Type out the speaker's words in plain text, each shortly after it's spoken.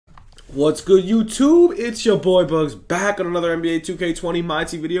What's good, YouTube? It's your boy Bugs back on another NBA 2K20 My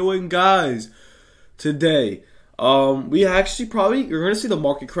Team video. And guys, today we actually you're gonna see the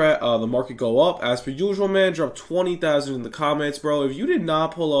market go up as per usual, man. Drop 20,000 in the comments, bro. If you did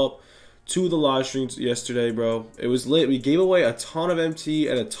not pull up to the live streams yesterday, bro, it was lit. We gave away a ton of MT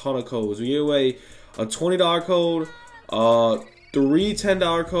and a ton of codes. We gave away a $20 code, three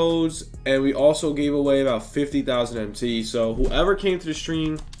 $10 codes, and we also gave away about 50,000 MT. So whoever came to the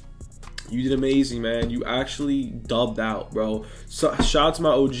stream, you did amazing, man. You actually dubbed out, bro. So shout out to my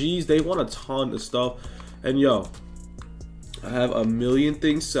OGs. They won a ton of stuff. And yo, I have a million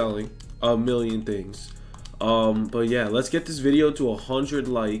things selling. A million things. But yeah, let's get this video to 100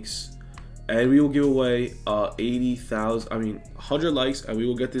 likes. And we will give away 100 likes. And we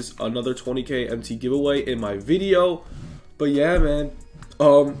will get this another 20K MT giveaway in my video. But yeah, man.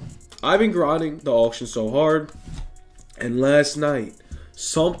 I've been grinding the auction so hard. And last night,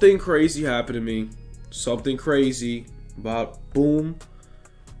 something crazy happened to me. Something crazy about boom.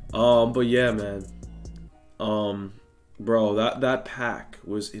 But yeah, man. Bro, that pack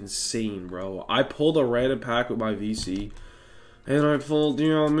was insane, bro. I pulled a random pack with my VC. And I pulled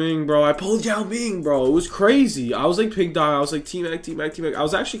Yao Ming, bro. I pulled Yao Ming, bro. It was crazy. I was like pink dye. I was like T-Mag, T-Mag, T-Mag. I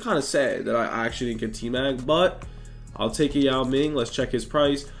was actually kind of sad that I actually didn't get T-Mag. But I'll take a Yao Ming. Let's check his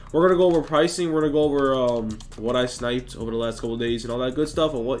price. We're going to go over pricing. We're going to go over what I sniped over the last couple of days and all that good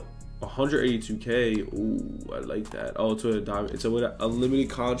stuff. And what 182K. Ooh, I like that. Oh, it's with a diamond. It's with a limited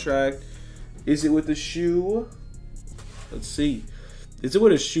contract. Is it with the shoe? Let's see. Is it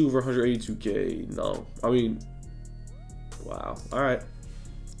with a shoe for 182K? No. I mean, wow. All right.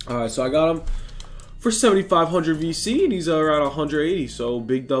 So I got him for 7,500 VC, and he's around 180. So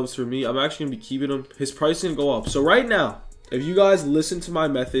big dubs for me. I'm actually going to be keeping him. His price can go up. So right now, if you guys listen to my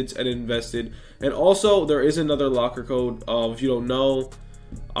methods and invested, and also there is another locker code. If you don't know,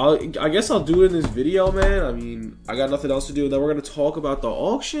 I guess I'll do it in this video, man. I mean, I got nothing else to do. Then we're gonna talk about the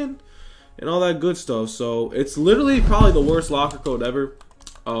auction and all that good stuff. So it's literally probably the worst locker code ever.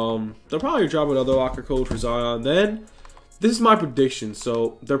 They'll probably drop another locker code for Zion. Then this is my prediction.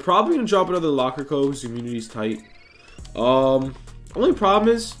 So they're probably gonna drop another locker code because the community's tight. Only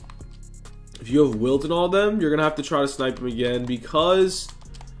problem is, if you have Wilt and all them, you're gonna have to try to snipe them again because,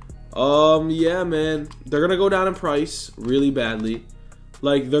 yeah, man, they're gonna go down in price really badly.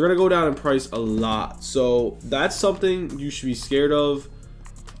 Like, they're gonna go down in price a lot. So that's something you should be scared of,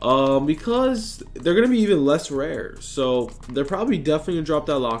 because they're gonna be even less rare. So they're probably definitely gonna drop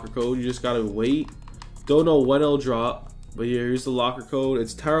that locker code. You just gotta wait. Don't know when it'll drop, but yeah, here's the locker code.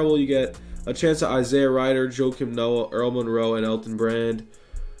 It's terrible. You get a chance at Isaiah Ryder, Joakim Noah, Earl Monroe, and Elton Brand.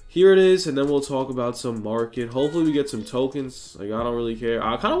 Here it is, and then we'll talk about some market. Hopefully we get some tokens. Like, I don't really care.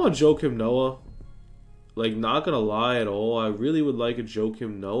 I kind of want Joakim Noah. Like, not going to lie at all. I really would like a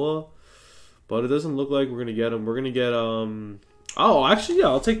Joakim Noah. But it doesn't look like we're going to get him. We're going to get, oh, actually, yeah,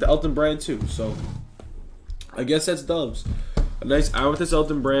 I'll take the Elton Brand too. So, I guess that's dubs. A nice Amethyst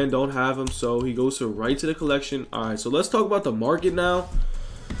Elton Brand. Don't have him, so he goes right to the collection. All right, so let's talk about the market now.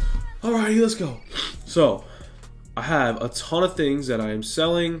 All righty, let's go. So, I have a ton of things that I am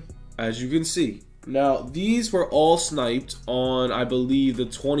selling, as you can see. Now, these were all sniped on, I believe, the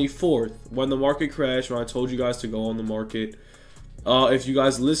 24th, when the market crashed, when I told you guys to go on the market. If you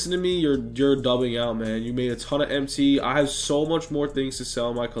guys listen to me, you're dubbing out, man. You made a ton of MT. I have so much more things to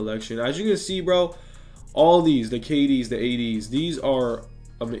sell in my collection. As you can see, bro, all these, the KDs, the ADs, these are,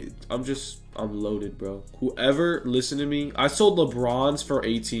 I'm loaded, bro. Whoever listened to me, I sold LeBrons for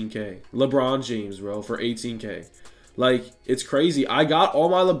 18K. LeBron James, bro, for 18K. Like, it's crazy. I got all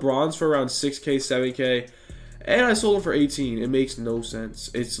my LeBrons for around 6K, 7K, and I sold them for 18. It makes no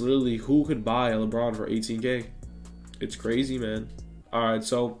sense. It's literally, who could buy a LeBron for 18K? It's crazy, man. All right,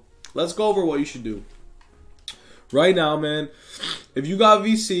 so let's go over what you should do. Right now, man, if you got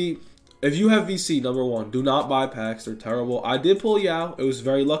VC, if you have VC, number one, do not buy packs. They're terrible. I did pull Yao. It was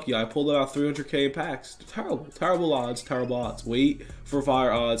very lucky. I pulled about 300K in packs. Terrible. Terrible odds. Terrible odds. Wait for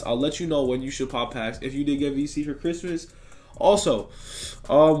fire odds. I'll let you know when you should pop packs if you did get VC for Christmas. Also,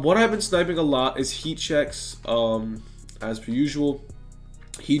 what I've been sniping a lot is heat checks, as per usual.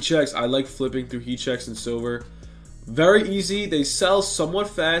 Heat checks. I like flipping through heat checks in silver. Very easy. They sell somewhat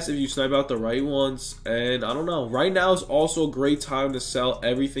fast if you snipe out the right ones. And I don't know. Right now is also a great time to sell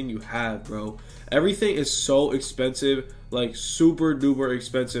everything you have, bro. Everything is so expensive. Like, super duper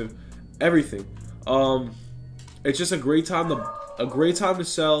expensive. Everything. It's just a great time to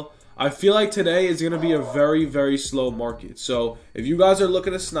sell. I feel like today is going to be a very, very slow market. So if you guys are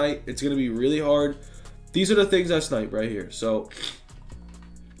looking to snipe, it's going to be really hard. These are the things I snipe right here. So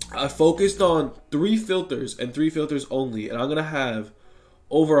I focused on 3 filters and 3 filters only, and I'm going to have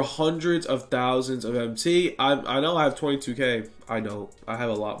over hundreds of thousands of MT. I know I have 22K. I know I have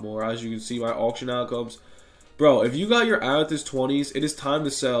a lot more. As you can see, my auction outcomes. Bro, if you got your Amethyst 20s, it is time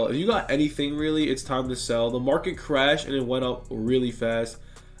to sell. If you got anything really, it's time to sell. The market crashed and it went up really fast.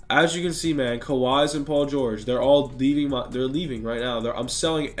 As you can see, man, Kawhi's and Paul George, they're all leaving. They're leaving right now. I'm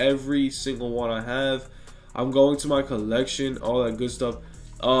selling every single one I have. I'm going to my collection, all that good stuff.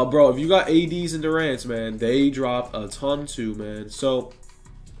 Bro, if you got ADs and Durants, man, they drop a ton too, man. So,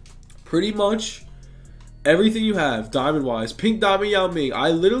 pretty much everything you have, diamond-wise. Pink Diamond Yao Ming. I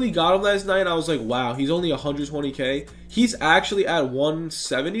literally got him last night, and I was like, wow, he's only 120K. He's actually at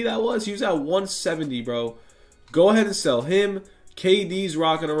 170, that was? He was at 170, bro. Go ahead and sell him. KD's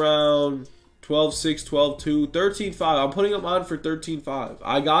rocking around 12.6, 12.2, 13.5. I'm putting him on for 13.5.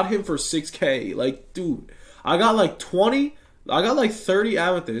 I got him for 6K. Like, dude, I got like 20... I got like 30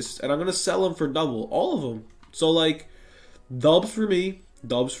 amethysts, and I'm going to sell them for double. All of them. So, like, dubs for me,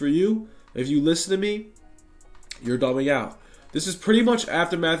 dubs for you. If you listen to me, you're dumbing out. This is pretty much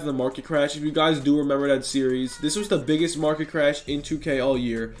aftermath of the market crash. If you guys do remember that series, this was the biggest market crash in 2K all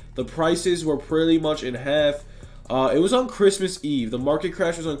year. The prices were pretty much in half. It was on Christmas Eve. The market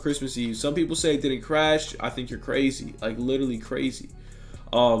crash was on Christmas Eve. Some people say it didn't crash. I think you're crazy. Like, literally crazy.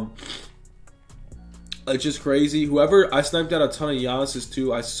 It's just crazy. Whoever, I sniped out a ton of Giannis's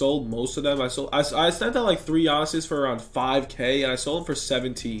too. I sold most of them. I sniped out like 3 Giannis's for around 5K, and I sold them for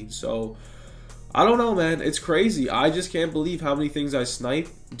 17. So I don't know, man. It's crazy. I just can't believe how many things I snipe.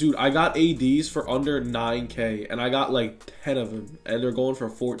 Dude, I got ADs for under 9K, and I got like 10 of them, and they're going for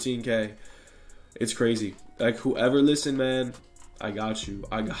 14K. It's crazy. Like, whoever listened, man, I got you.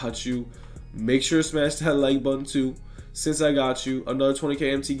 I got you. Make sure to smash that like button too. Since I got you, another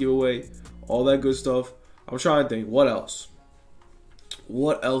 20K MT giveaway. All that good stuff. I'm trying to think. What else?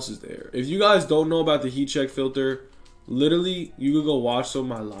 What else is there? If you guys don't know about the heat check filter, literally, you could go watch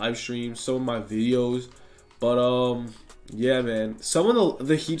some of my live streams, some of my videos. But, yeah, man. Some of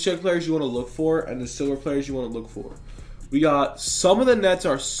the heat check players you want to look for and the silver players you want to look for. We got some of the nets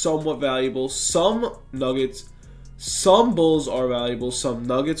are somewhat valuable. Some nuggets, some bulls are valuable. Some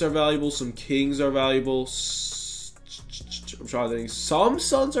nuggets are valuable. Some kings are valuable. I'm trying to think. Some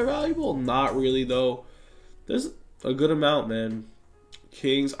Suns are valuable. Not really, though. There's a good amount, man.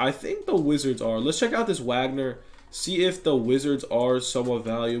 Kings. I think the Wizards are. Let's check out this Wagner. See if the Wizards are somewhat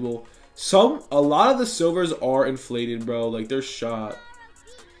valuable. A lot of the silvers are inflated, bro. Like, they're shot.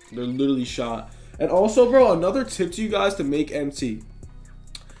 They're literally shot. And also, bro, another tip to you guys to make MT.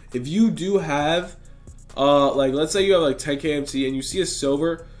 If you do have, like, let's say you have, like, 10K MT and you see a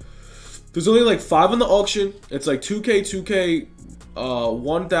silver... There's only like 5 on the auction. It's like 2K, 2K,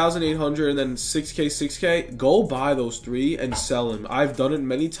 1,800, and then 6K, 6K. Go buy those 3 and sell them. I've done it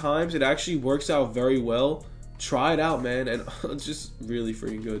many times. It actually works out very well. Try it out, man, and it's just really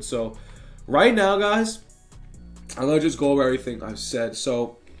freaking good. So, right now, guys, I'm gonna just go over everything I've said.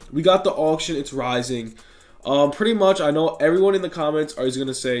 So, we got the auction. It's rising. Pretty much, I know everyone in the comments is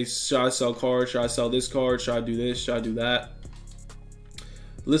gonna say, should I sell cards? Should I sell this card? Should I do this? Should I do that?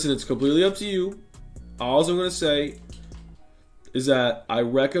 Listen, it's completely up to you. All I'm going to say is that I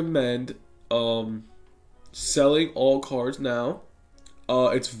recommend selling all cards now.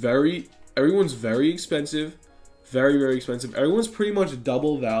 Everyone's very expensive. Very, very expensive. Everyone's pretty much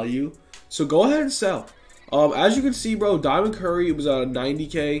double value. So go ahead and sell. As you can see, bro, Diamond Curry was at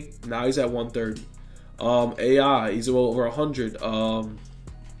 90K. Now he's at 130. AI, he's over 100.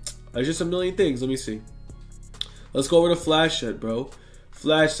 There's just a million things. Let me see. Let's go over to Flash Set, bro.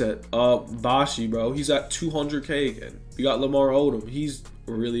 Flash Set, Bashi, bro. He's at 200K again. We got Lamar Odom. He's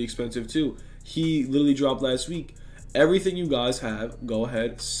really expensive too. He literally dropped last week. Everything you guys have, go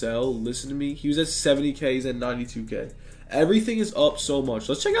ahead, sell, listen to me. He was at 70K, he's at 92K. Everything is up so much.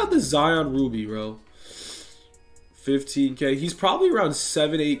 Let's check out the Zion Ruby, bro. 15K. He's probably around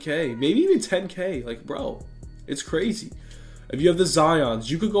 7, 8K. Maybe even 10K. Like, bro, it's crazy. If you have the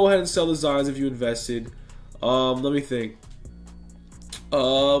Zions, you could go ahead and sell the Zions if you invested. Let me think.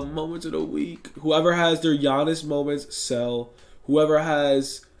 Moments of the week. Whoever has their Giannis moments, sell. Whoever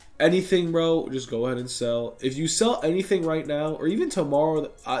has anything, bro, just go ahead and sell. If you sell anything right now, or even tomorrow,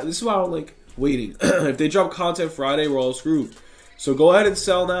 this is why I don't like waiting. If they drop content Friday, we're all screwed. So go ahead and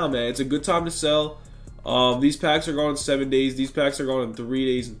sell now, man. It's a good time to sell. These packs are going in 7 days. These packs are going in 3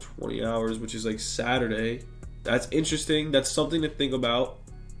 days and 20 hours, which is like Saturday. That's interesting. That's something to think about.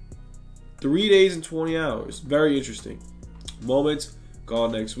 3 days and 20 hours. Very interesting. Moments.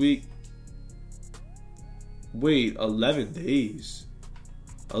 Gone next week. Wait, 11 days.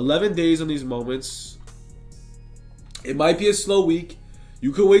 11 days on these moments. It might be a slow week.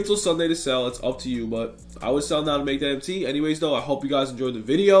 You could wait till Sunday to sell. It's up to you, but I would sell now to make that MT. Anyways, though, I hope you guys enjoyed the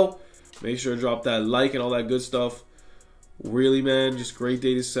video. Make sure to drop that like and all that good stuff. Really, man, just great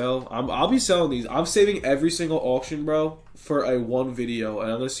day to sell. I'll be selling these. I'm saving every single auction, bro, for a one video,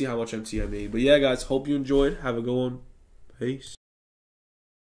 and I'm gonna see how much MT I made. But yeah, guys, hope you enjoyed. Have a good one. Peace.